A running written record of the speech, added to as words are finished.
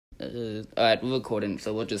All right, we're recording,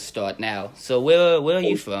 so we'll just start now. So where are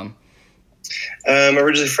you from? I'm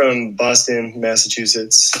originally from Boston,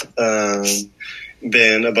 Massachusetts.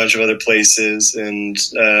 Been a bunch of other places and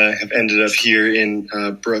have ended up here in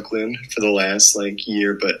Brooklyn for the last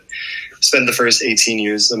year, but spent the first 18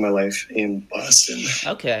 years of my life in Boston.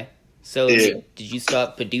 Okay. So Yeah. did you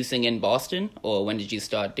start producing in Boston, or when did you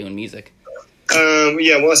start doing music?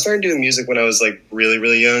 Well, I started doing music when I was really,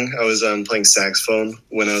 really young. I was playing saxophone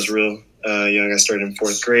when I was real young. I started in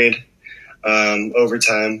fourth grade. Over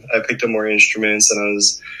time, I picked up more instruments, and I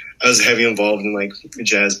was heavily involved in a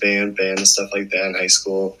jazz band and stuff like that in high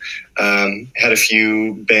school. Had a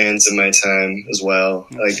few bands in my time as well.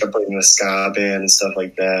 I played in a ska band and stuff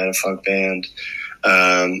like that, a funk band,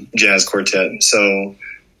 jazz quartet. So I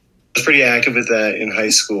was pretty active with that in high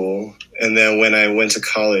school. And then when I went to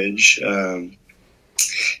college,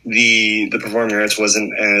 the performing arts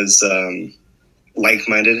wasn't as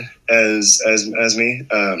like-minded as me.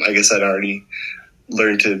 I guess I'd already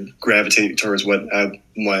learned to gravitate towards what I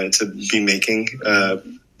wanted to be making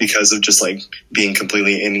because of just being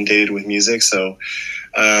completely inundated with music. So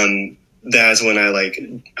that's when I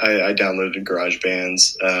downloaded GarageBand,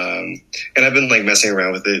 and I've been messing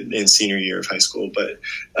around with it in senior year of high school. But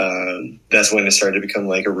that's when it started to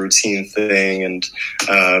become a routine thing, and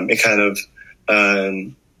it kind of.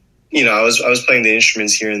 I was playing the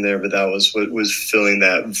instruments here and there, but that was what was filling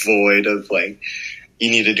that void of you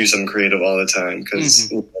need to do something creative all the time,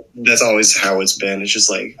 because that's always how it's been. It's just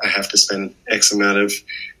I have to spend X amount of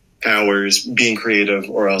hours being creative,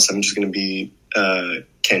 or else I'm just going to be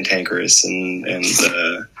cantankerous and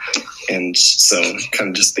so kind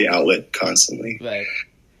of just the outlet constantly. Right.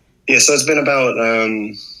 Yeah. So it's been about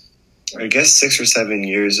I guess 6 or 7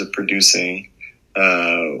 years of producing.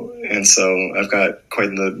 And so I've got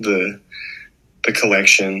quite the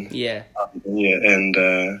collection. Yeah. And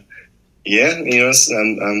I'm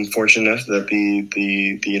fortunate enough that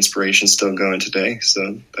the inspiration's still going today.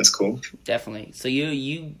 So that's cool. Definitely. So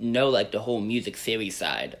you know the whole music theory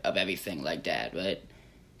side of everything like that, right?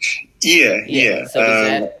 Yeah. So does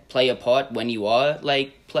that play a part when you are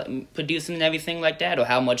producing and everything like that, or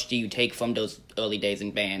how much do you take from those early days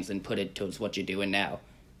in bands and put it towards what you're doing now?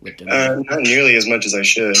 Not nearly as much as I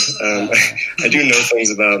should. I do know things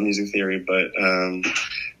about music theory, but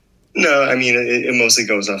no, I mean it mostly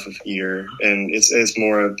goes off of ear, and it's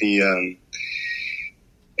more of the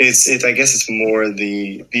I guess it's more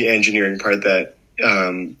the engineering part that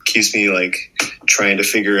keeps me trying to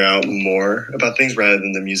figure out more about things rather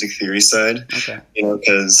than the music theory side. Okay.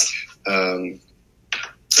 Because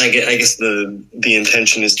I guess the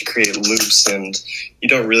intention is to create loops, and you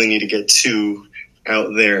don't really need to get too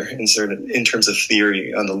out there in terms of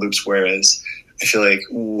theory on the loops, whereas I feel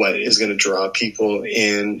what is going to draw people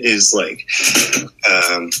in is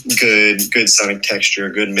good sonic texture,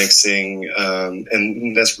 good mixing,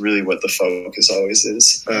 and that's really what the focus always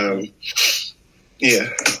is. Yeah.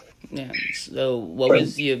 So what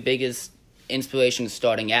was your biggest inspiration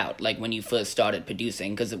starting out, when you first started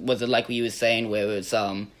producing? Because was it what you were saying, where it was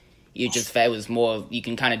you just felt it was more, you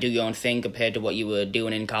can kind of do your own thing compared to what you were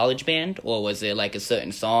doing in college band, or was there a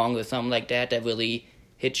certain song or something like that really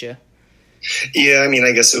hit you? Yeah, I mean,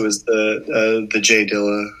 I guess it was the Jay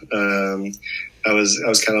Dilla. I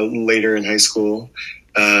was kind of later in high school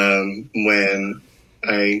when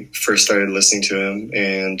I first started listening to him,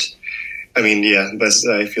 and I mean, yeah,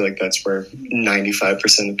 I feel that's where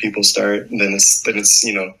 95% of people start. And then it's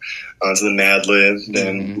onto the Mad Lib,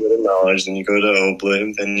 then Little Knowledge, then you go to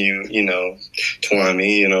Oblib, then you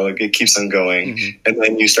Twami, it keeps on going, and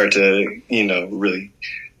then you start to really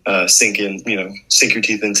sink your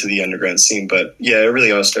teeth into the underground scene. But yeah, it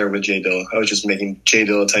really all started with Jay Dilla. I was just making Jay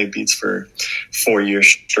Dilla type beats for 4 years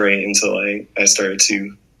straight until I started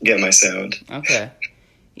to get my sound. Okay.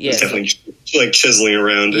 Yeah, definitely chiseling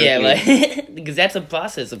around it. Yeah, because that's a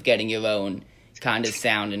process of getting your own kind of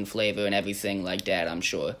sound and flavor and everything like that, I'm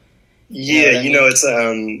sure. Yeah, it's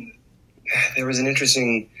there was an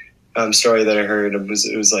interesting story that I heard. It was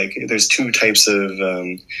there's two types of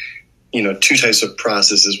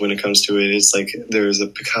processes when it comes to it. It's there's a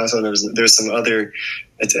Picasso, and there's some other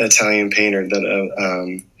Italian painter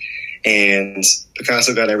that and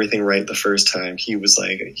Picasso got everything right the first time. He was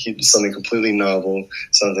he did something completely novel,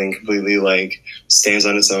 something completely stands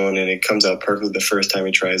on its own, and it comes out perfectly the first time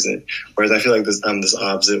he tries it. Whereas I feel I'm this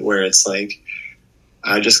opposite, where it's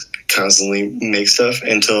I just constantly make stuff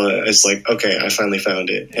until it's okay, I finally found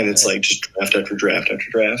it, and it's just draft after draft after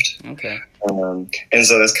draft. Okay. And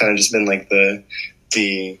so that's kind of just been the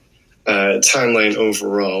timeline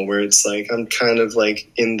overall, where it's I'm kind of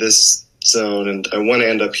in this zone, and I want to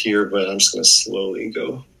end up here, but I'm just going to slowly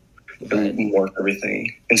go and morph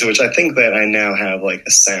everything into which I think that I now have like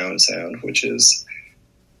a sound, which is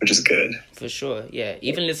good. For sure, yeah.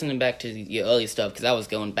 Even listening back to your early stuff, because I was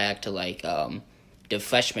going back to like the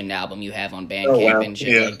Freshman album you have on Bandcamp and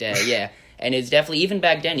shit like that, yeah. And it's definitely, even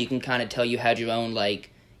back then, you can kind of tell you had your own like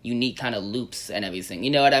unique kind of loops and everything. You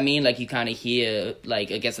know what I mean? Like you kind of hear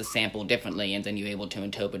like I guess a sample differently, and then you're able to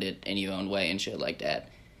interpret it in your own way and shit like that.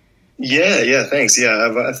 Yeah, thanks.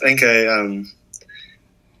 Yeah, I think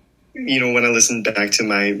when I listen back to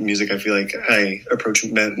my music, I feel like I approach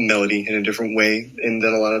melody in a different way than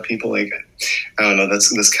a lot of people. Like, I don't know,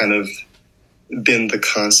 that's kind of been the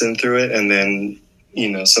constant through it. And then,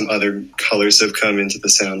 some other colors have come into the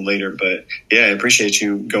sound later. But yeah, I appreciate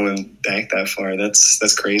you going back that far.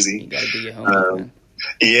 That's crazy. You gotta do your homework, man.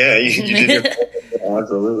 Yeah, you did your homework.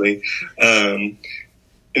 Absolutely.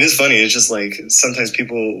 It is funny. It's just like sometimes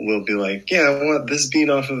people will be like, "Yeah, I want this beat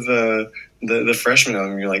off of the Freshman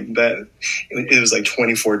album." You're like, "That it was like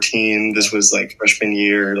 2014. This was like freshman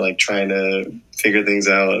year, like trying to figure things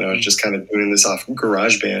out." And I was just kind of doing this off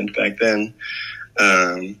GarageBand back then,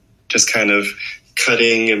 just kind of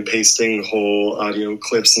cutting and pasting whole audio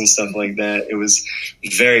clips and stuff like that. It was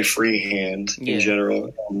very freehand in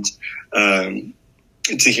general, and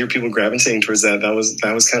to hear people gravitating towards that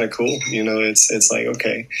was kind of cool. It's like,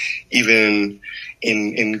 okay, even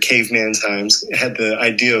in caveman times, I had the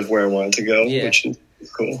idea of where I wanted to go, which is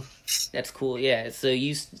cool. That's cool. Yeah. So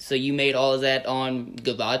you made all of that on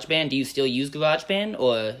GarageBand. Do you still use GarageBand,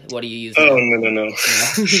 or what do you use? Oh, no.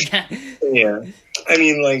 Yeah. I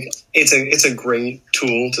mean, like it's a great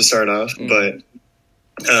tool to start off, but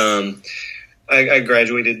I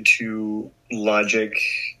graduated to Logic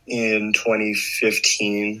in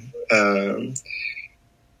 2015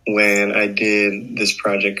 when I did this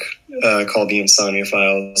project called the Insomnia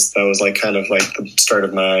Files. That was like kind of like the start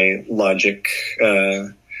of my Logic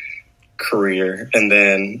career. And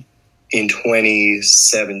then in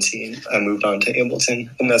 2017 I moved on to Ableton,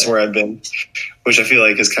 and that's where I've been, which I feel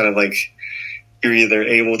like is kind of like you're either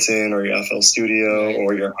Ableton or your FL Studio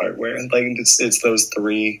or your hardware. Like it's those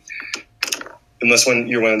three. Unless when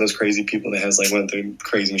you're one of those crazy people that has like one of the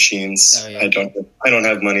crazy machines. Oh, yeah. I don't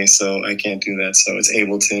have money, so I can't do that. So it's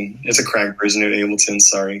Ableton. It's a cracked version of Ableton.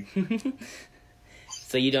 Sorry.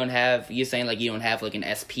 So you're saying like you don't have like an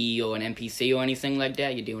SP or an MPC or anything like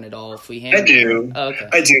that? You're doing it all freehand? I do. Oh, okay.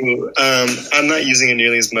 I do. I'm not using it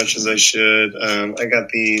nearly as much as I should. I got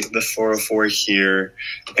the 404 here,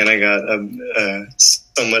 and I got a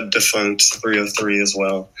somewhat defunct 303 as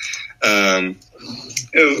well.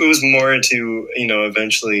 It was more to,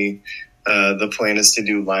 eventually the plan is to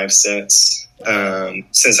do live sets.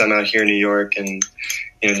 Since I'm out here in New York, and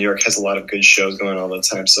New York has a lot of good shows going all the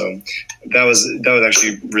time. So that was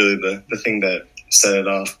actually really the thing that set it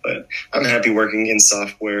off. But I'm happy working in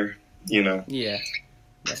software, Yeah,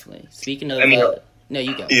 definitely. Speaking of, no,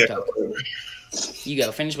 you go. Yeah. Talk. You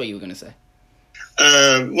go. Finish what you were going to say.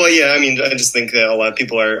 Well, yeah, I mean, I just think that a lot of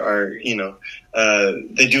people are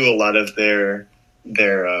they do a lot of their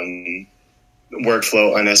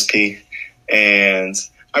workflow on SP, and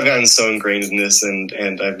I've gotten so ingrained in this,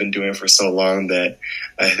 and I've been doing it for so long that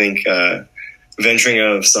I think venturing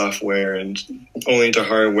out of software and only into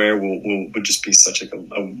hardware would just be such like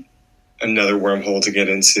another wormhole to get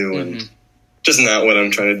into, and just not what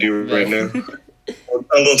I'm trying to do right now. I'm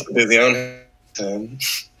a little too busy. I don't have time.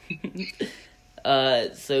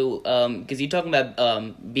 Because you're talking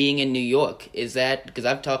about being in New York, is that because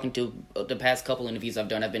I've talked to the past couple interviews I've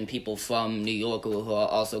done, have been people from New York who are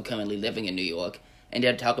also currently living in New York, and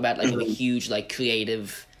they talk about like a huge like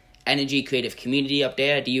creative community up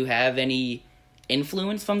there. Do you have any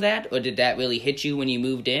influence from that, or did that really hit you when you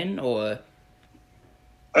moved in, or?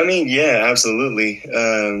 I mean, yeah, absolutely.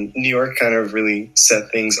 New York kind of really set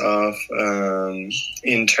things off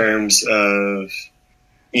in terms of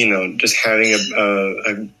just having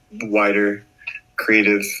a wider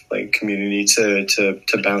creative like community to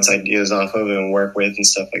bounce ideas off of and work with and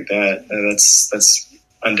stuff like that. And that's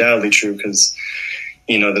undoubtedly true because,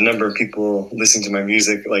 the number of people listening to my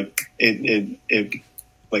music, like it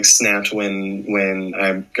like snapped when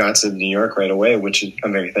I got to New York right away, which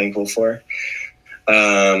I'm very thankful for.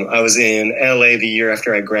 I was in LA the year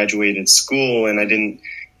after I graduated school, and I didn't,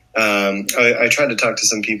 I tried to talk to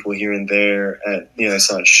some people here and there I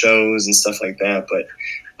saw shows and stuff like that, but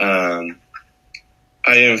I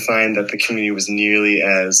didn't find that the community was nearly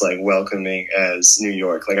as like welcoming as New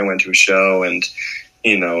York. Like I went to a show and,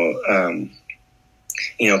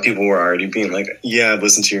 people were already being like, yeah, I've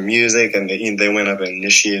listened to your music, and they went up and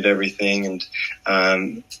initiated everything.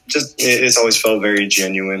 And just, it's always felt very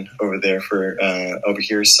genuine over there over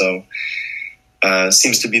here. So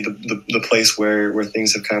seems to be the place where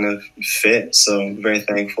things have kind of fit. So I'm very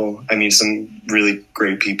thankful. I mean, some really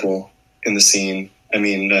great people in the scene. I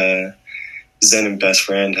mean, Zen and Best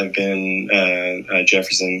Friend have been,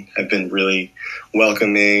 Jefferson have been really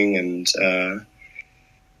welcoming, and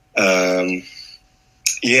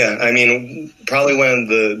yeah, I mean, probably one of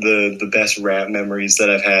the best rap memories that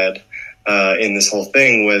I've had in this whole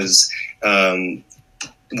thing was when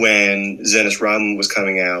Zenith Ramen was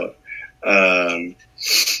coming out.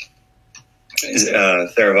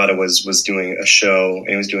 Theravada was doing a show, and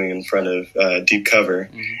he was doing it in front of Deep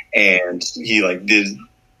Cover, and he like did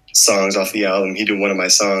songs off the album. He did one of my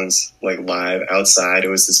songs like live outside. It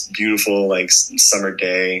was this beautiful like summer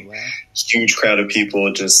day, huge crowd of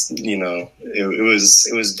people. Just, you know, it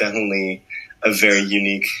was definitely a very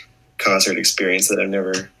unique concert experience that I've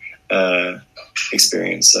never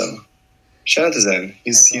experienced. So shout out to Zen.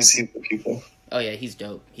 He's the people. Oh yeah, he's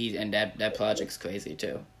dope. And that project's crazy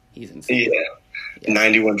too. He's insane. Yeah.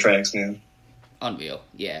 91 tracks, man. Unreal.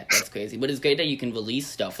 Yeah, that's crazy. But it's great that you can release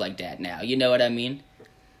stuff like that now. You know what I mean?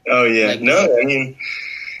 Oh yeah, like, no, I mean,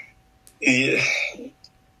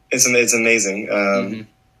 it's amazing, and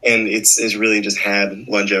it's really just had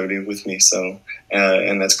longevity with me. So,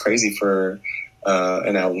 and that's crazy for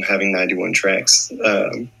an album having 91 tracks.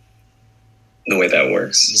 The way that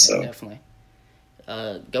works. Yeah, so definitely.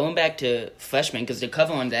 Going back to Freshman, because the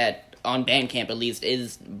cover on that, on Bandcamp at least,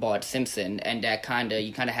 is Bart Simpson, and that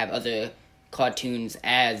you kind of have other cartoons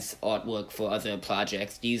as artwork for other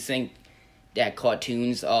projects. Do you think that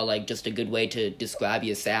cartoons are like just a good way to describe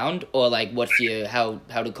your sound, or like what's your how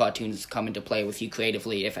do cartoons come into play with you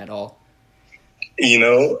creatively, if at all? You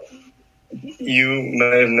know, you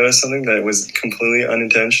might have noticed something that was completely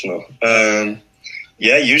unintentional.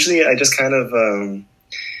 Yeah, usually I just kind of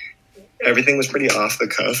everything was pretty off the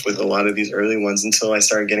cuff with a lot of these early ones until I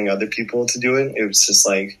started getting other people to do it. It was just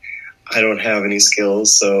like, I don't have any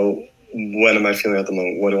skills, so what am I feeling at the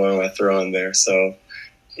moment? What do I throw on there? So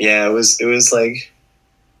yeah, it was like,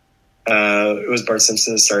 it was Bart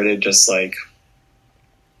Simpson that started just like,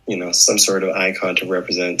 you know, some sort of icon to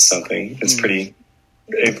represent something. It's pretty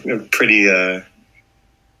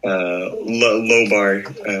low bar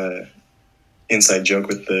inside joke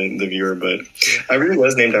with the viewer, but I really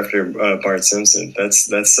was named after Bart Simpson.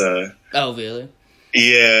 That's oh really?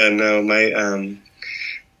 Yeah, no, my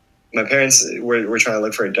parents were trying to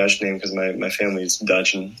look for a Dutch name because my family's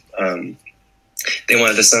Dutch, and they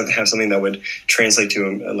wanted to have something that would translate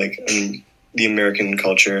to the American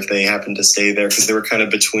culture if they happened to stay there, because they were kind of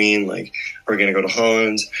between like, are we going to go to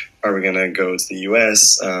Holland? Are we going to go to the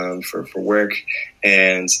U.S. For work?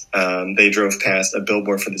 And they drove past a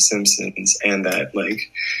billboard for The Simpsons, and that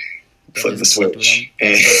like flipped the switch.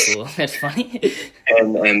 And, that's so cool. That's funny.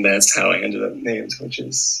 and that's how I ended up named, which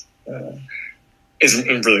is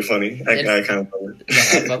really funny. I kind of love it.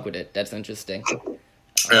 Yeah, I fuck with it. That's interesting.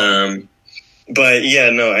 But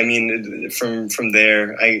yeah, no, I mean, from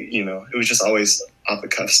there, it was just always off the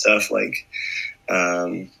cuff stuff. Like,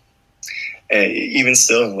 even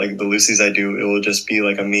still, like the Lucy's I do, it will just be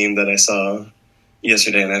like a meme that I saw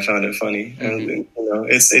yesterday and I found it funny. And, you know,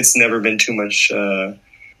 it's never been too much. I've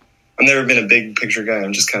never been a big picture guy.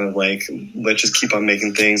 I'm just kind of like, let's just keep on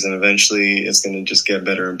making things, and eventually it's going to just get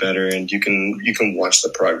better and better. And you can watch the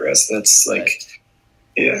progress. That's like, right.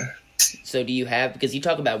 Yeah. So do you have, because you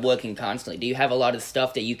talk about working constantly, do you have a lot of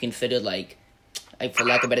stuff that you consider like for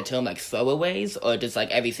lack of a better term, like throwaways, or does like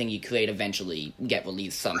everything you create eventually get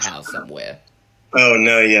released somehow, somewhere? Oh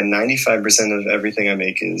no, yeah, 95% of everything I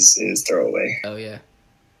make is throwaway. Oh yeah.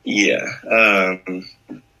 Yeah.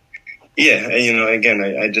 Yeah, you know, again,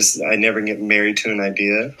 I never get married to an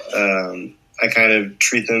idea. I kind of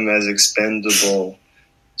treat them as expendable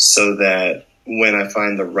so that when I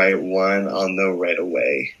find the right one, I'll know right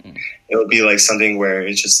away. It'll be like something where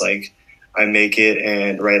it's just like, I make it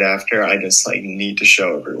and right after I just like need to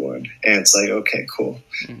show everyone. And it's like, okay, cool.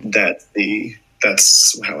 That's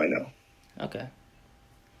how I know. Okay.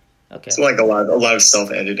 It's like a lot of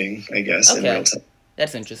self-editing, I guess, in real time.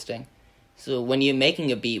 That's interesting. So when you're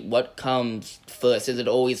making a beat, what comes first? Is it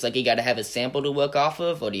always like you got to have a sample to work off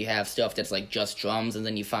of, or do you have stuff that's like just drums and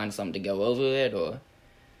then you find something to go over it, or?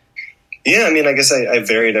 Yeah, I mean, I guess I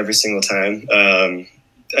varied every single time.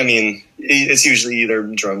 I mean, it's usually either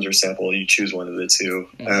drums or sample. You choose one of the two.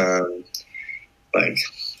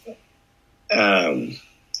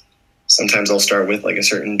 Sometimes I'll start with like a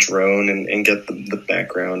certain drone and get the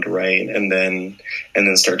background right, and then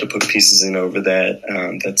start to put pieces in over that.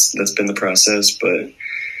 That's been the process. But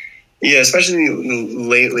Yeah, especially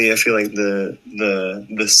lately, I feel like the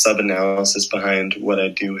sub analysis behind what I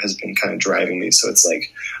do has been kind of driving me. So it's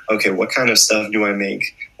like, okay, what kind of stuff do I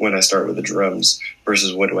make when I start with the drums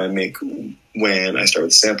versus what do I make when I start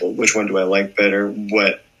with the sample? Which one do I like better?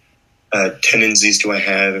 What tendencies do I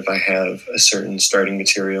have if I have a certain starting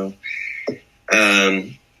material?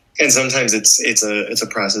 And sometimes it's a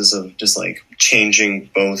process of just like changing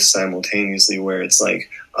both simultaneously, where it's like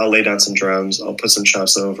I'll lay down some drums, I'll put some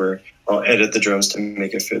chops over, I'll edit the drums to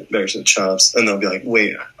make it fit better to the chops, and they'll be like,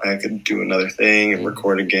 wait, I could do another thing and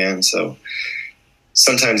record again. So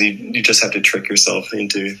sometimes you just have to trick yourself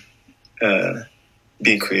into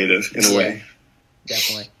being creative in a way.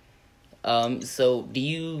 Definitely. So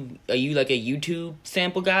are you like a YouTube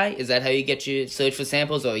sample guy? Is that how you get your search for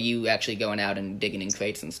samples, or are you actually going out and digging in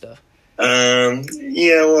crates and stuff?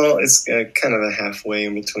 Yeah, well, it's kind of a halfway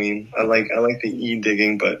in between. I like the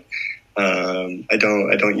e-digging, but I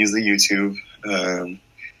don't use the YouTube.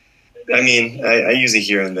 I mean, I use it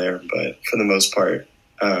here and there, but for the most part,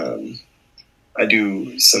 I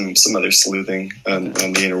do some other sleuthing on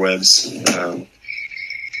the interwebs.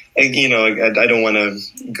 And, you know, I don't want to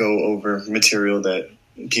go over material that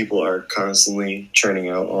people are constantly churning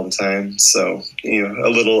out all the time. So, you know,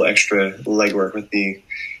 a little extra legwork with the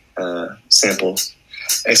sample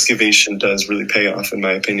excavation does really pay off, in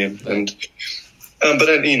my opinion. And but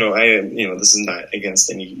this is not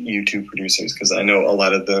against any YouTube producers, because I know a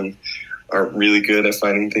lot of them are really good at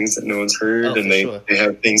finding things that no one's heard, and they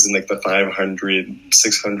have things in like the 500,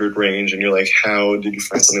 600 range, and you're like, how did you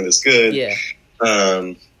find something this good? Yeah.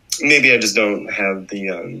 Maybe I just don't have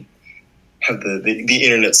the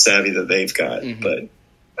internet savvy that they've got, but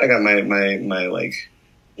I got my like,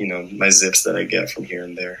 you know, my zips that I get from here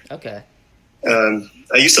and there. Okay.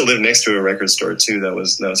 I used to live next to a record store too. That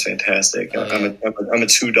was fantastic. Oh, yeah. I'm a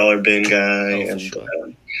 $2 bin guy,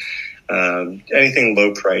 and anything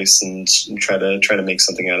low price, and try to make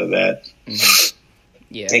something out of that.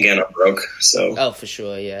 Yeah. Again, I'm broke, so. Oh, for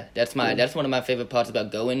sure. Yeah, that's one of my favorite parts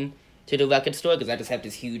about going to the record store, because I just have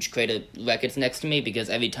this huge crate of records next to me, because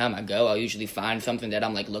every time I go, I'll usually find something that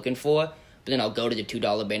I'm like looking for, but then I'll go to the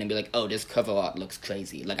 $2 bin and be like, oh, this cover art looks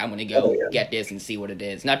crazy, like I'm gonna go get this and see what it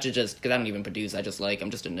is. Not just because I don't even produce, I'm just a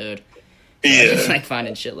nerd, so I just like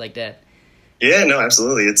finding shit like that. Yeah, no,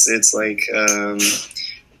 absolutely. It's like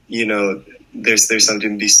you know, there's something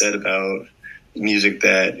to be said about music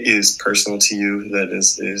that is personal to you, that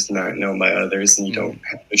is not known by others, and you don't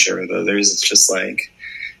have to share with others. It's just like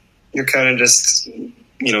you're kind of just,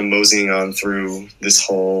 you know, moseying on through this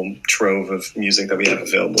whole trove of music that we have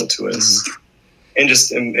available to us, and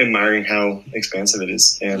just admiring how expansive it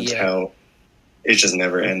is, and how it's just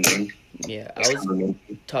never ending. Yeah, I was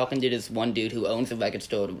talking to this one dude who owns a record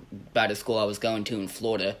store by the school I was going to in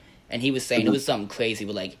Florida, and he was saying it was something crazy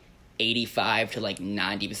with like 85 to like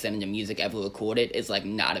 90% of the music ever recorded is like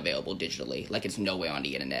not available digitally. Like it's nowhere on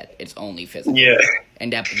the internet. It's only physical. Yeah.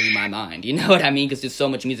 And that blew my mind. You know what I mean? Because there's so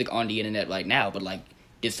much music on the internet right now, but like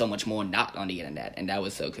there's so much more not on the internet, and that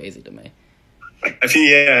was so crazy to me. I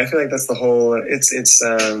feel like that's the whole. It's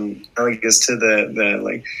I guess to the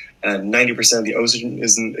like 90% of the ocean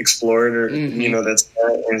isn't explored, or you know, that's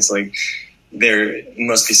that, and it's like there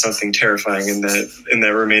must be something terrifying in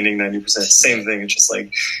that remaining 90%. Same thing. It's just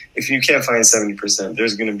like, if you can't find 70%,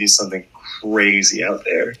 there's going to be something crazy out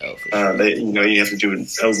there. Oh, for sure. That, you know, you have to do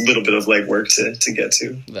a little bit of legwork to get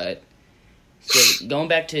to. Right. So going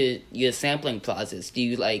back to your sampling process, do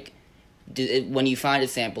you like, when you find a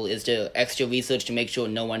sample, is there extra research to make sure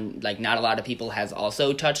no one, like not a lot of people has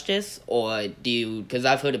also touched this? Or do you, because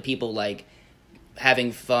I've heard of people like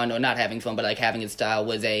having fun, or not having fun, but like having a style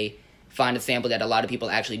was find a sample that a lot of people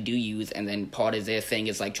actually do use, and then part of their thing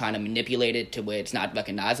is like trying to manipulate it to where it's not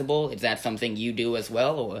recognizable. Is that something you do as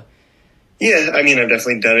well, or? Yeah, I mean, I've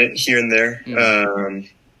definitely done it here and there.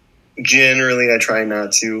 Generally, I try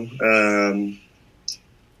not to,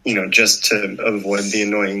 you know, just to avoid the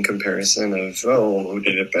annoying comparison of, oh, who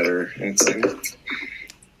did it better? And it's like,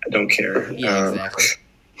 I don't care. Yeah, exactly.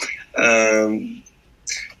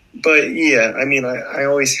 But yeah, I mean, I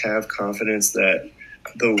always have confidence that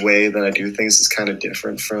the way that I do things is kind of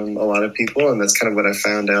different from a lot of people, and that's kind of what I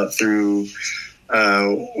found out through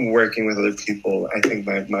working with other people. I think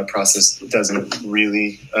my process doesn't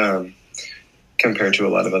really compare to a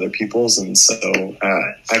lot of other people's, and so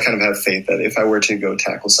I kind of have faith that if I were to go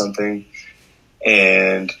tackle something,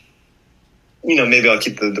 and you know, maybe I'll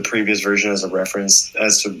keep the previous version as a reference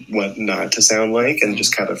as to what not to sound like, and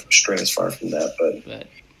just kind of stray as far from that, but.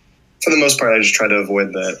 For the most part, I just try to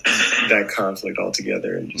avoid that conflict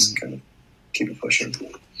altogether, and just kind of keep it pushing.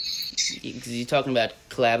 Because you're talking about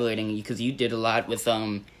collaborating, because you did a lot with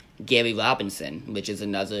Gary Robinson, which is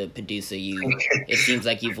another producer it seems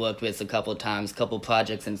like you've worked with a couple of times, couple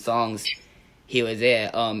projects and songs here or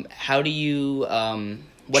there. How do you,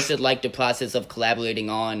 what's it like, the process of collaborating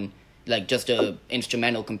on, like, just a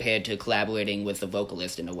instrumental compared to collaborating with a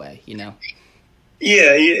vocalist in a way, you know?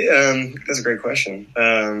 Yeah, that's a great question.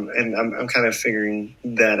 And I'm kind of figuring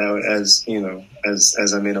that out as, you know,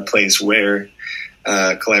 as I'm in a place where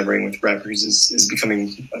collaborating with rappers is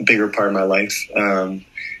becoming a bigger part of my life.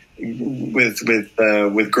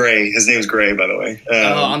 With Gray, his name's Gray, by the way.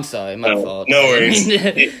 I'm sorry, my fault. No worries.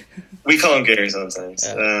 We call him Gary sometimes.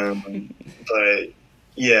 Yeah. But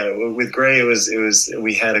yeah, with Gray, it was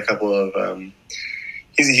we had a couple of.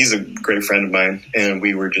 He's a great friend of mine, and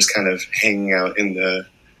we were just kind of hanging out in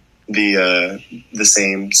the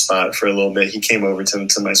same spot for a little bit. He came over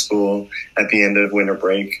to my school at the end of winter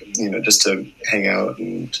break, you know, just to hang out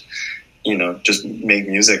and, you know, just make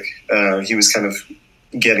music. He was kind of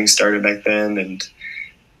getting started back then, and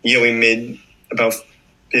yeah, we made about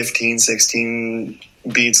 15, 16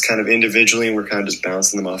 beats kind of individually, and we're kind of just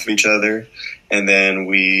bouncing them off of each other, and then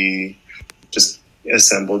we just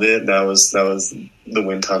assembled it. That was the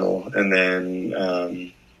Wind Tunnel, and then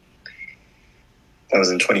that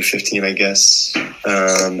was in 2015, I guess.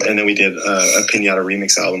 And then we did a Pinata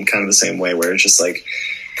remix album, kind of the same way, where it's just like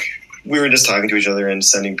we were just talking to each other and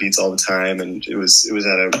sending beats all the time, and it was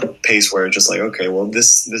at a pace where it's just like, okay, well,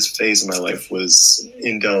 this phase of my life was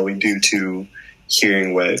indelibly due to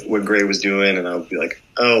hearing what Gray was doing, and I would be like,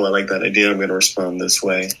 oh, I like that idea, I'm going to respond this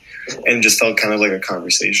way, and it just felt kind of like a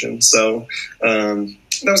conversation. So that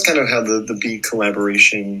was kind of how the beat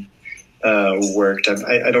collaboration worked.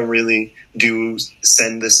 I don't really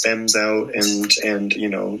send the stems out and you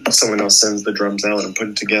know, someone else sends the drums out and put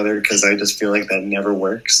it together, because I just feel like that never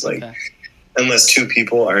works. Like, okay, unless two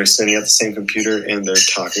people are sitting at the same computer and they're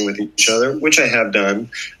talking with each other, which I have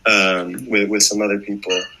done with some other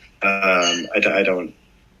people. I don't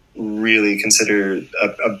really consider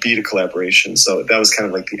a beat a collaboration, so that was kind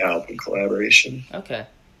of like the album collaboration. Okay.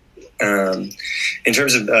 In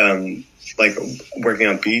terms of like working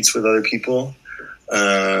on beats with other people,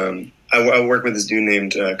 I work with this dude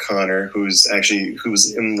named Connor, who was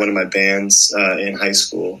in one of my bands in high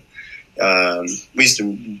school. We used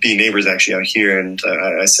to be neighbors actually out here, and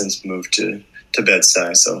I since moved to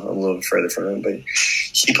Bed-Stuy, so I'm a little further from him. But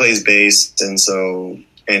he plays bass,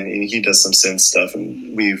 and he does some synth stuff,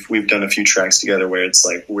 and we've done a few tracks together where it's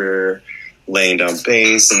like we're laying down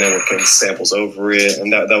bass and then we're putting samples over it,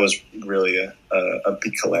 and that was really a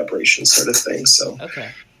big collaboration sort of thing. So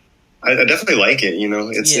okay, I definitely like it. You know,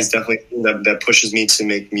 it's definitely that pushes me to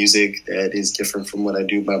make music that is different from what I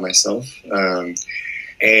do by myself.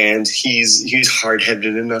 And he's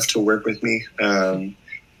hard-headed enough to work with me.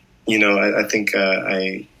 You know, I think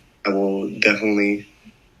I will definitely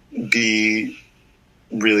be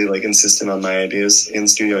really like insistent on my ideas in the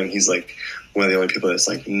studio, and he's like one of the only people that's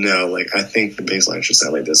like, no, like I think the bass line should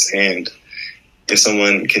sound like this. And if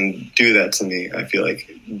someone can do that to me, I feel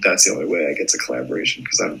like that's the only way I get to collaboration,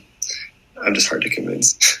 because I'm just hard to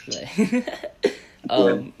convince. Because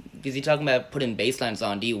you're talking about putting bass lines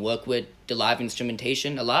on, do you work with the live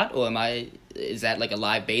instrumentation a lot, or is that like a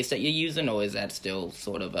live bass that you're using, or is that still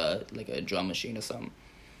sort of like a drum machine or something?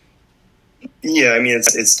 Yeah, I mean,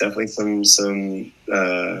 it's definitely some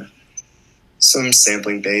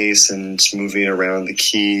sampling bass and moving around the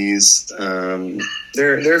keys. There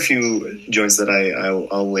are a few joints that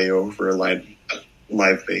I'll lay over live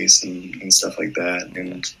bass and stuff like that,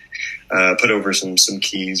 and put over some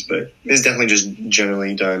keys. But it's definitely just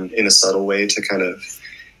generally done in a subtle way to kind of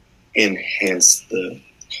enhance the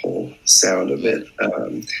whole sound of it.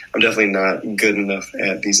 I'm definitely not good enough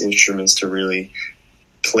at these instruments to really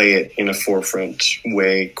play it in a forefront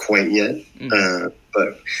way quite yet. Mm-hmm.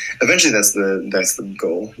 But eventually that's the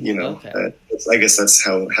goal, you know. Okay. I guess that's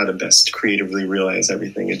how to best creatively realize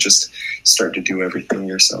everything, is just start to do everything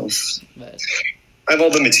yourself. Right. I have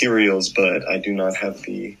all the materials, but I do not have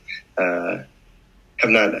have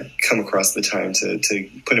not come across the time to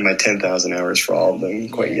put in my 10,000 hours for all of them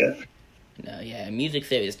quite yet. No, yeah, music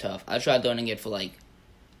theory is tough. I tried learning it for like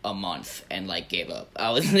a month and like gave up.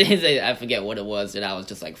 I forget what it was, and I was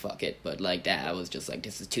just like, fuck it. But like that, I was just like,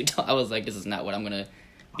 this is too tough. I was like, this is not what I'm gonna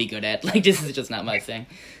be good at. Like, this is just not my thing.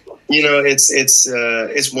 You know, it's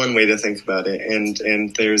one way to think about it,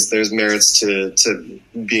 and there's merits to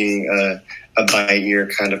being a by ear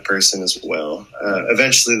kind of person as well.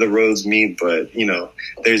 Eventually the roads meet, but you know,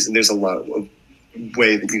 there's a lot of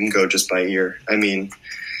way that you can go just by ear. I mean,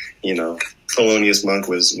 you know, Thelonious Monk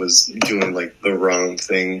was doing like the wrong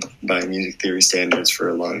thing by music theory standards for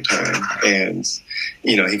a long time, and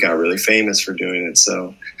you know, he got really famous for doing it.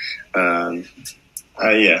 So, I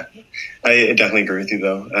definitely agree with you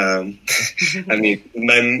though. I mean,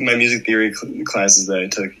 my music theory classes that I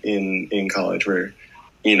took in college were,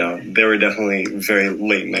 you know, they were definitely very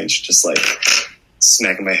late nights, just like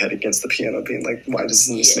smacking my head against the piano, being like, why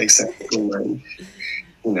doesn't this make sense? And like,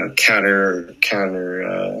 you know, counter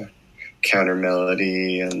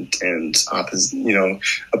melody and opposite, you know,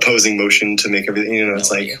 opposing motion to make everything, you know,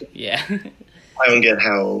 it's like, yeah. I don't get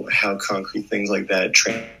how concrete things like that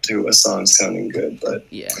translate to a song sounding good, but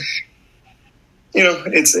yeah, you know,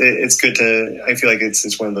 it's good to, I feel like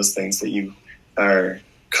it's one of those things that you are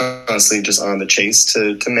constantly just on the chase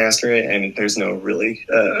to master it, and there's no really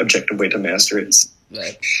objective way to master it.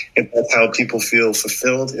 right. If that's how people feel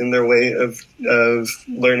fulfilled in their way of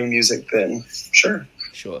learning music, then sure.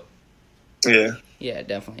 Yeah,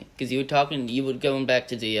 definitely. Because you were going back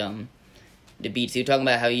to the beats. You were talking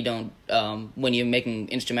about how you don't, when you're making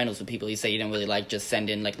instrumentals for people, you say you don't really like just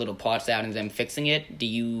sending like little parts out and then fixing it.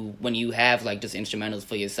 When you have like just instrumentals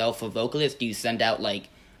for yourself, for vocalists, do you send out like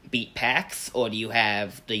beat packs, or do you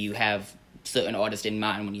have certain artists in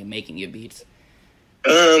mind when you're making your beats?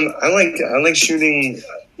 I like shooting,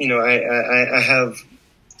 you know, I have,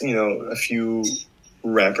 you know, a few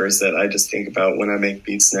rappers that I just think about when I make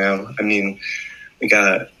beats now. I mean, we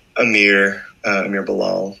got Amir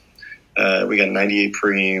Bilal, we got 98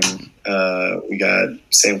 Preem, we got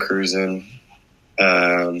Sam Cruisin,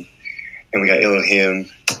 and we got Elohim.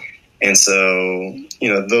 And so, you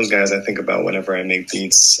know, those guys I think about whenever I make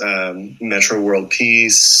beats. Metro World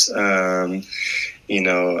Peace, you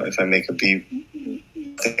know, if I make a beat,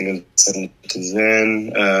 I think of send it to Zen,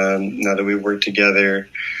 now that we work together.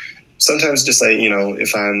 Sometimes just like, you know,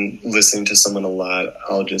 if I'm listening to someone a lot,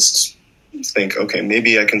 I'll just think, okay,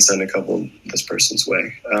 maybe I can send a couple this person's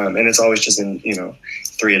way. And it's always just in, you know,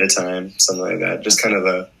 3 at a time, something like that. Just kind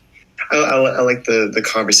of I like the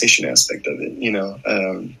conversation aspect of it, you know.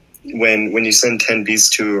 When you send 10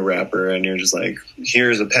 beats to a rapper and you're just like,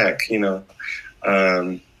 here's a pack, you know,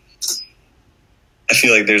 I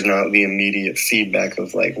feel like there's not the immediate feedback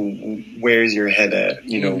of like, where's your head at,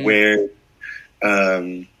 you know, where,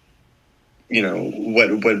 you know,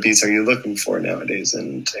 what beats are you looking for nowadays?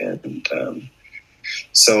 And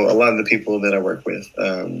so a lot of the people that I work with,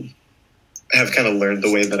 have kind of learned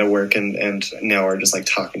the way that I work and now are just like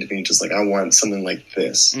talking to me, just like, I want something like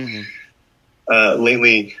this.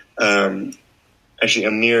 Lately, actually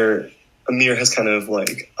Amir has kind of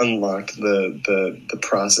like unlocked the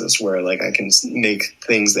process where like I can make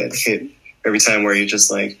things that hit every time, where you're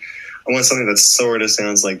just like, I want something that sort of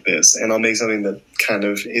sounds like this, and I'll make something that kind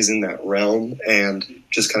of is in that realm and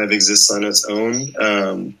just kind of exists on its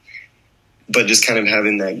own. But just kind of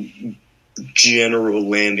having that general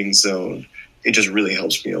landing zone, it just really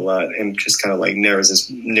helps me a lot and just kind of like narrows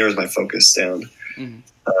my focus down.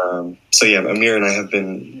 So yeah, Amir and I have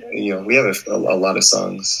been, you know, we have a lot of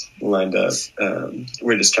songs lined up.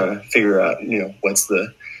 We're just trying to figure out, you know, what's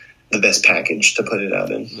the best package to put it out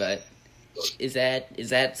in. Right. Is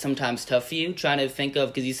that sometimes tough for you, trying to think of,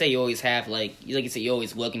 because you say you always have like you said, you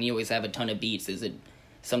always work and you always have a ton of beats. Is it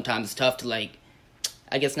sometimes tough to like,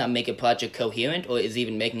 I guess, not make a project coherent, or is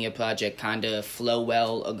even making a project kind of flow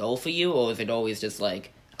well a goal for you, or is it always just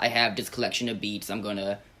like, I have this collection of beats, I'm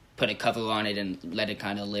gonna put a cover on it and let it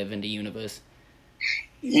kind of live in the universe?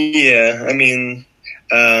 Yeah, I mean,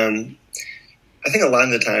 I think a lot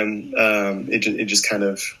of the time it just kind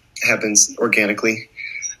of happens organically.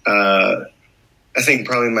 I think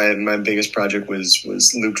probably my biggest project was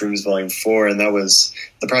Loop Dreams Volume 4, and that was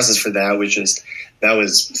the process for that was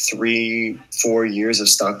 3-4 years of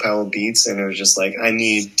stockpile beats, and it was just like, I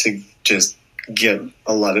need to just get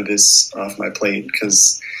a lot of this off my plate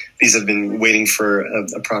because these have been waiting for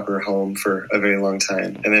a proper home for a very long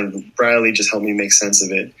time. And then Briley just helped me make sense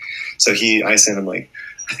of it. So I sent him like,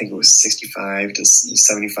 I think it was 65 to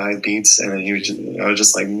 75 beats. And then I was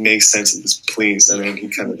just like, make sense of this, please. And then he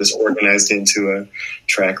kind of just organized into a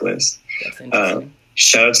track list. That's interesting.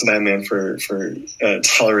 Shout out to that man for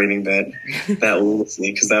tolerating that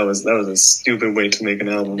listening, because that was a stupid way to make an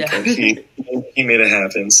album. But he made it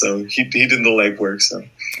happen. So he did the legwork. So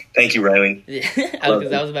thank you, Riley. Yeah, I was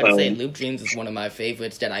about to say, Loop Dreams is one of my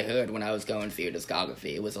favorites that I heard when I was going through your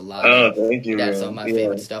discography. It was a lot. Thank you. That's some of my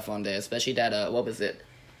favorite stuff on there, especially that. What was it?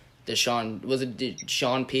 Sean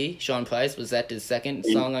Price, was that the second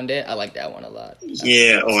song on there? I like that one a lot.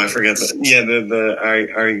 Yeah. I forgot that. Yeah, the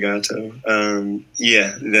Arigato.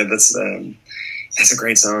 Yeah, that's That's a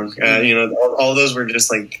great song. You know, all those were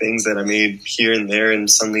just like things that I made here and there, and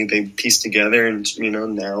suddenly they pieced together. And you know,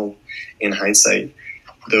 now in hindsight,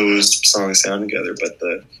 those songs sound together, but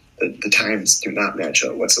the times do not match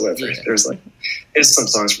up whatsoever. Yeah. There's some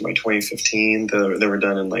songs from like 2015 that were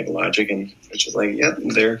done in like Logic, and it's just like, yeah,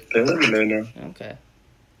 they're living there now. Okay.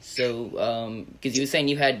 So, because you were saying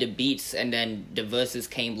you had the beats and then the verses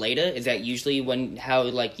came later, is that usually how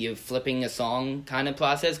like your flipping a song kind of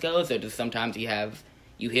process goes, or does sometimes you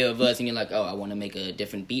hear a verse and you're like, oh, I want to make a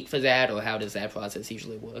different beat for that, or how does that process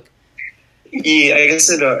usually work? Yeah, I guess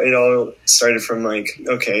it all started from like,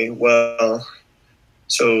 okay, well,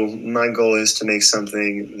 so my goal is to make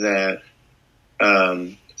something that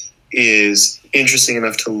is interesting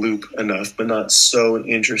enough to loop enough, but not so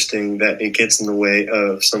interesting that it gets in the way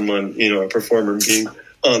of someone, you know, a performer being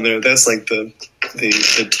on there. That's like the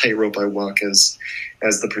tightrope I walk as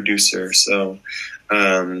the producer. So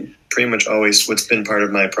pretty much always what's been part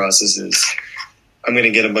of my process is I'm going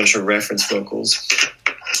to get a bunch of reference vocals.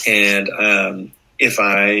 And if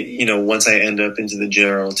I, you know, once I end up into the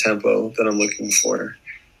general tempo that I'm looking for,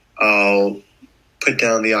 I'll put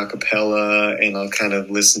down the acapella and I'll kind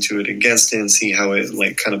of listen to it against it and see how it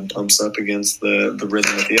like kind of bumps up against the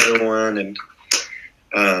rhythm of the other one. And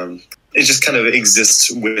it just kind of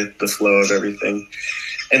exists with the flow of everything.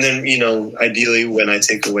 And then, you know, ideally when I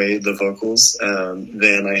take away the vocals,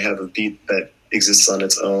 then I have a beat that exists on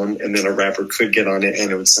its own, and then a rapper could get on it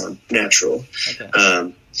and it would sound natural.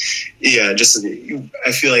 Okay. Yeah, just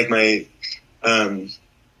I feel like my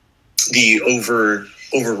the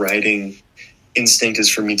overriding instinct is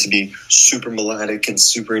for me to be super melodic and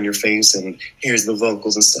super in your face and here's the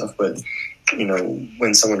vocals and stuff, but you know,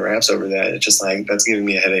 when someone raps over that, it's just like that's giving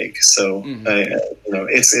me a headache. So you know,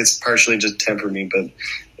 it's partially just temper me, but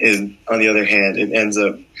on the other hand, it ends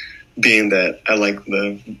up being that I like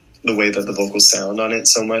the way that the vocals sound on it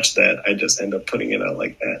so much that I just end up putting it out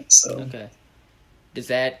like that. So okay. Does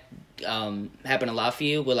that happen a lot for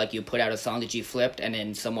you, where like you put out a song that you flipped and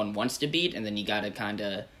then someone wants the beat, and then you gotta kind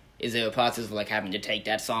of, is there a process of like having to take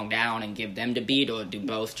that song down and give them the beat, or do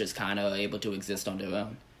both just kind of able to exist on their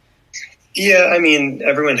own? Yeah, I mean,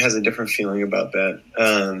 everyone has a different feeling about that.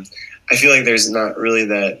 I feel like there's not really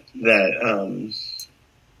that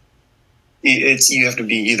it's, you have to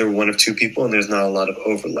be either one of two people, and there's not a lot of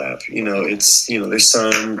overlap. You know, it's, you know, there's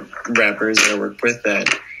some rappers that I work with that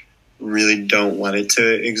really don't want it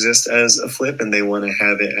to exist as a flip, and they want to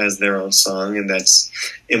have it as their own song, and that's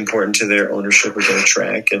important to their ownership of their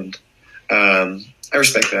track. And I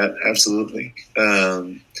respect that, absolutely.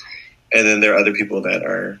 And then there are other people that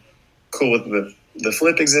are cool with the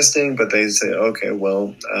flip existing, but they say, okay,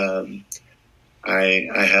 well, I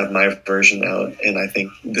have my version out, and I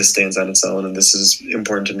think this stands on its own, and this is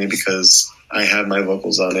important to me because I have my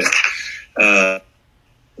vocals on it.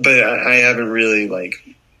 But I haven't really, like,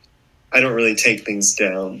 I don't really take things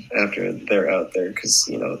down after they're out there because,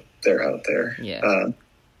 you know, they're out there. Yeah.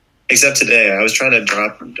 Except today, I was trying to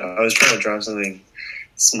drop something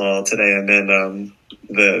small today, and then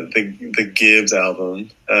the Gibbs album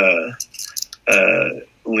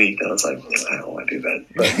leaked, and I was like, I don't want to do that.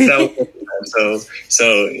 But that was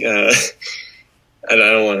so I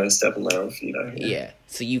don't want to step on my own feet out here. Yeah.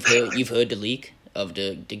 So you've heard the leak of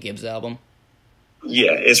the Gibbs album?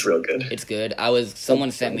 Yeah, it's real good. It's good.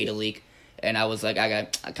 Someone sent me the leak, and I was like, I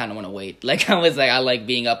kind of want to wait. Like, I was like, I like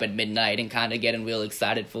being up at midnight and kind of getting real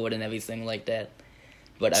excited for it and everything like that.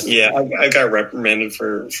 But I got reprimanded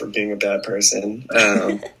for being a bad person.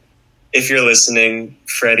 If you're listening,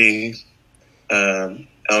 Freddie,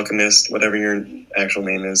 Alchemist, whatever your actual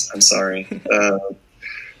name is, I'm sorry.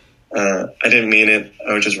 I didn't mean it.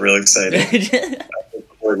 I was just real excited. I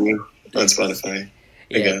support you on Spotify.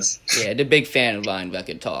 I guess. Yeah, they're big fan of Line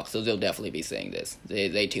Record Talk, so they'll definitely be saying this.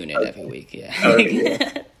 They tune in every week, yeah.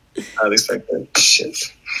 Yeah. I would expect that. Shit.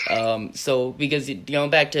 So, because going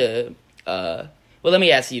back to, well, let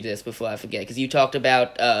me ask you this before I forget, because you talked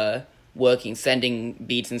about sending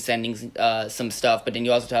beats and sending some stuff, but then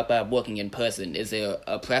you also talk about working in person. Is there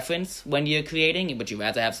a preference when you're creating? Would you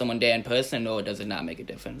rather have someone there in person, or does it not make a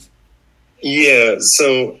difference? Yeah,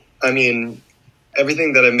 so, I mean,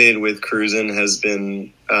 everything that I made with Cruisin' has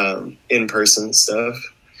been in-person stuff.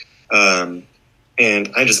 And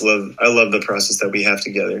I love the process that we have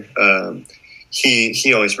together.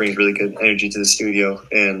 He always brings really good energy to the studio,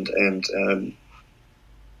 and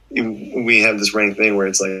we have this running thing where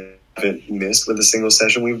it's like, I haven't missed with a single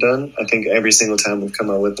session we've done. I think every single time we've come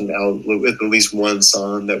out with at least one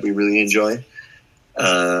song that we really enjoy.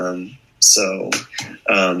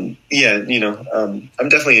 Yeah, you know, I'm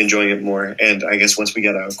definitely enjoying it more. And I guess once we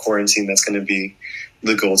get out of quarantine, that's going to be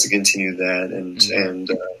the goal to continue that, and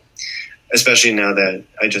especially now that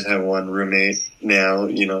I just have one roommate now,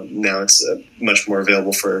 now it's much more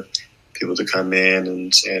available for people to come in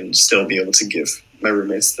and still be able to give my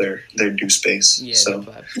roommates their due space. Yeah, so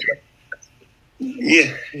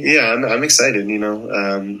yeah, I'm excited.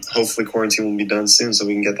 Hopefully quarantine will be done soon, so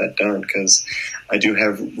we can get that done, because I do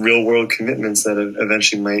have real world commitments that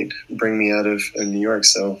eventually might bring me out of New York.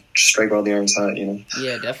 So just strike while the iron's hot.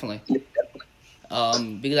 Yeah, definitely.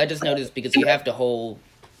 Because I just noticed, because you have the whole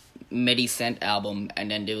 50 Cent album,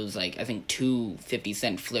 and then there was like, I think 2 50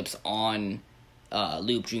 Cent flips on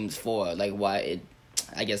Loop Dreams 4. Like, why it,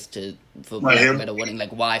 I guess, for lack of better wording,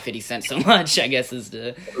 like, why 50 Cent so much, I guess, is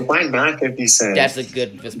the... Why not 50 Cent? That's a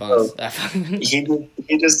good response. He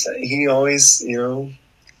always,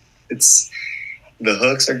 it's... The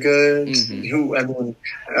hooks are good.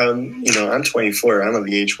 I'm 24. I'm of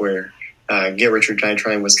the age where Get Rich or Die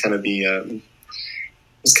Trying was kind of this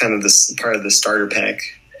part of the starter pack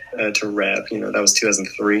to rap. That was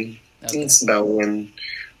 2003. Okay. It's about when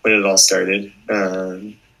it all started.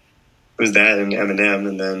 It was that and Eminem,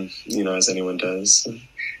 and then as anyone does,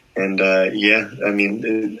 and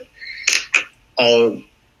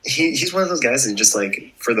he's one of those guys that just,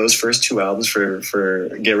 like, for those first 2 albums, for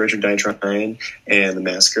Get Rich or Die Trying and The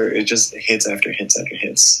Massacre, it just hits after hits after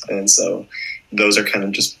hits, and so those are kind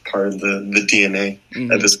of just part of the DNA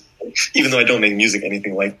at this point. Even though I don't make music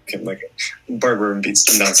anything like him, like Bart Buurman beats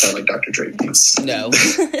do not sound like Dr. Dre beats. No.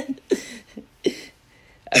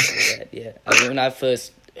 I feel that, yeah. When I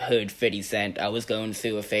first heard 50 Cent, I was going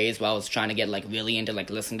through a phase where I was trying to get, like, really into, like,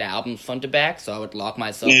 listening to albums front to back, so I would lock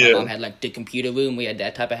myself. My mom had, like, the computer room. We had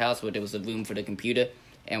that type of house where there was a room for the computer,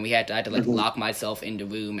 and I had to like, lock myself in the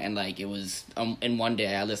room, and, like, it was, in one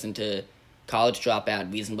day I listened to College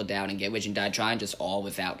Dropout, Reasonable Doubt, and Get Rich and Die Trying, just all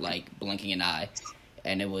without, like, blinking an eye.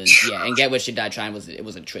 And it was, and Get Rich and Die Trying was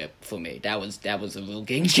a trip for me. That was a real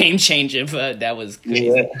game changer, but that was crazy.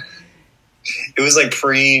 Yeah. It was like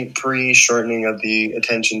pre shortening of the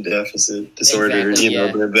attention deficit disorder,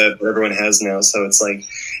 exactly, that everyone has now. So it's like,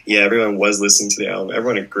 yeah, everyone was listening to the album.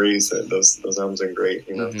 Everyone agrees that those albums are great.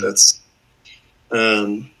 That's,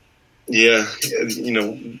 I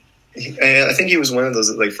think he was one of those,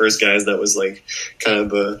 like, first guys that was, like, kind of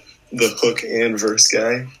the hook and verse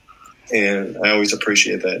guy. And I always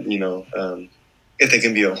appreciate that, if they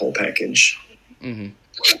can be a whole package. Mm-hmm.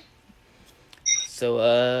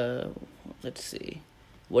 So, let's see.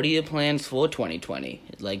 What are your plans for 2020?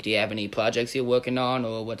 Like, do you have any projects you're working on,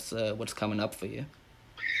 or what's coming up for you?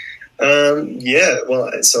 Yeah,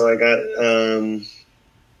 well, so I got,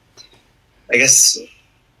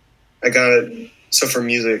 so for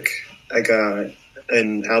music, I got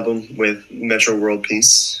an album with Metro World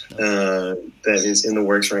Peace that is in the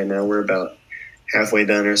works right now. We're about halfway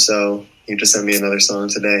done or so. He just sent me another song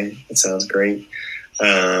today. It sounds great.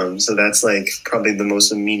 So that's, like, probably the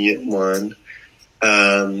most immediate one.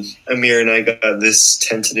 Amir and I got this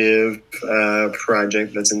tentative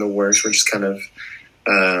project that's in the works. We're just kind of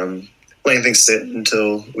letting things sit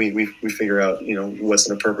until we figure out, what's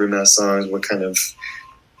an appropriate amount of songs, what kind of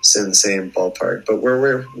sit in the same ballpark. But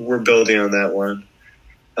we're building on that one.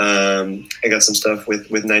 I got some stuff with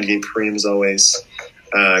 98 Preem as always.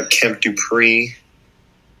 Kemp Dupree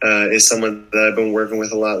is someone that I've been working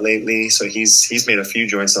with a lot lately. So he's made a few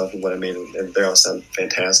joints off of what I made, and they all sound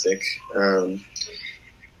fantastic. A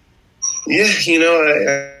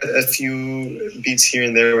few beats here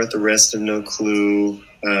and there with the rest of No Clue.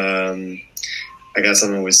 I got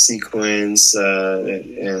something with Sequence,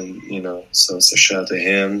 and so shout out to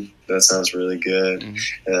him. That sounds really good.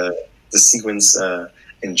 Mm-hmm. The Sequence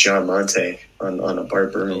and John Monte on a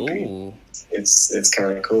Bart Buurman beat. It's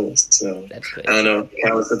kind of cool. So I don't know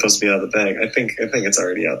how it's supposed to be out of the bag. I think it's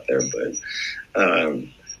already out there, but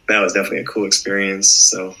that was definitely a cool experience.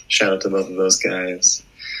 So shout out to both of those guys.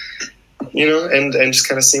 And just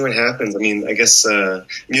kind of see what happens. I mean, I guess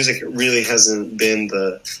music really hasn't been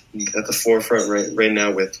at the forefront right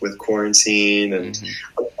now with quarantine, and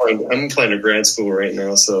I'm applying to grad school right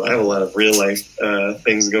now, so I have a lot of real life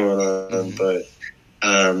things going on, but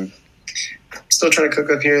still trying to cook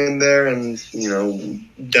up here and there, and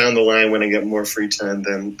down the line when I get more free time,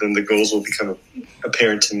 then the goals will become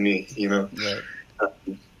apparent to me. Right.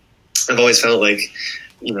 I've always felt like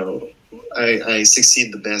I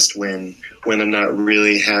succeed the best when I'm not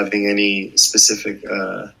really having any specific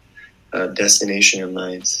destination in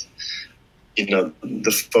mind. The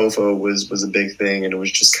FOFO was a big thing, and it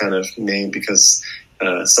was just kind of made because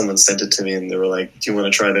someone sent it to me and they were like, "Do you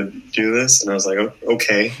want to try to do this?" And I was like, "Oh,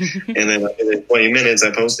 okay." And then in 20 minutes, I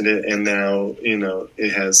posted it, and now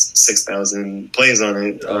it has 6,000 plays on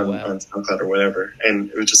it on SoundCloud or whatever. And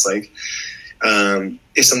it was just like,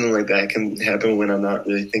 if something like that can happen when I'm not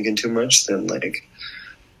really thinking too much, then like,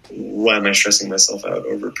 why am I stressing myself out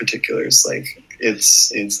over particulars? Like,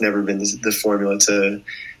 it's never been the formula to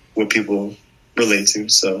what people relate to.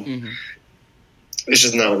 So. Mm-hmm. It's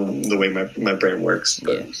just not the way my brain works.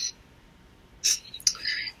 But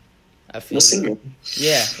I feel we'll see.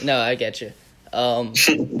 Yeah, no, I get you.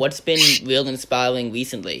 What's been real inspiring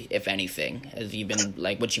recently, if anything? Have you been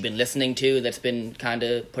like what you've been listening to that's been kind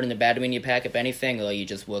of putting the battery in your pack, if anything, or are you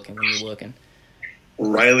just working when you're working?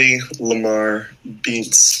 Riley Lamar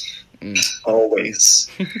beats. Always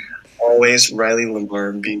Riley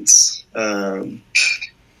Lamar beats.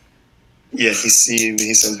 Yeah, he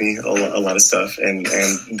sends me a lot of stuff, and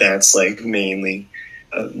that's like mainly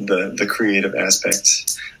the creative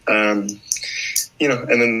aspect, and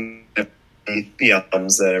then the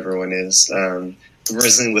albums that everyone is.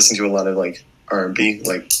 Recently listening to a lot of like R&B,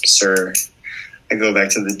 like Sir. I go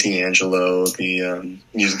back to the D'Angelo, the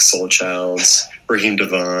Music Soul Childs, Raheem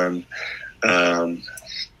Devon. For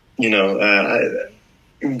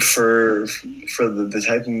the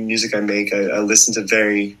type of music I make, I listen to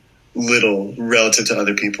very little relative to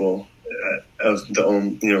other people of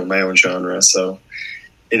my own genre, so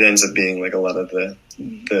it ends up being like a lot of the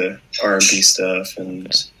R&B stuff and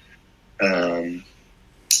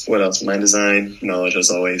what else? My design, knowledge as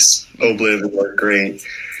always, Obliv worked great.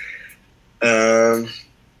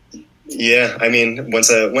 Yeah, I mean, once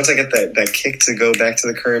I get that kick to go back to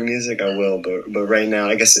the current music, I will. But right now,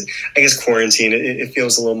 I guess quarantine, it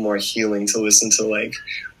feels a little more healing to listen to like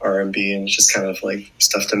R&B and just kind of like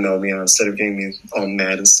stuff to melt me on instead of getting me all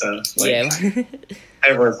mad and stuff. Like, yeah,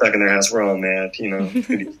 everyone's stuck in their house. We're all mad,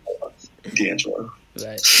 D'Angelo.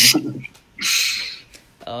 Right.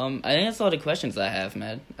 I think that's all the questions I have,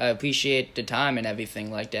 man. I appreciate the time and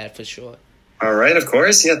everything like that for sure. All right, of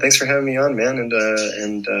course. Yeah, thanks for having me on, man, and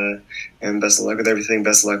best of luck with everything.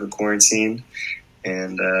 Best of luck with quarantine,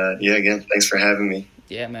 and again, thanks for having me.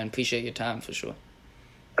 Yeah, man, appreciate your time for sure.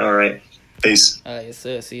 All right, peace. Yes,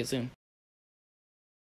 sir. See you soon.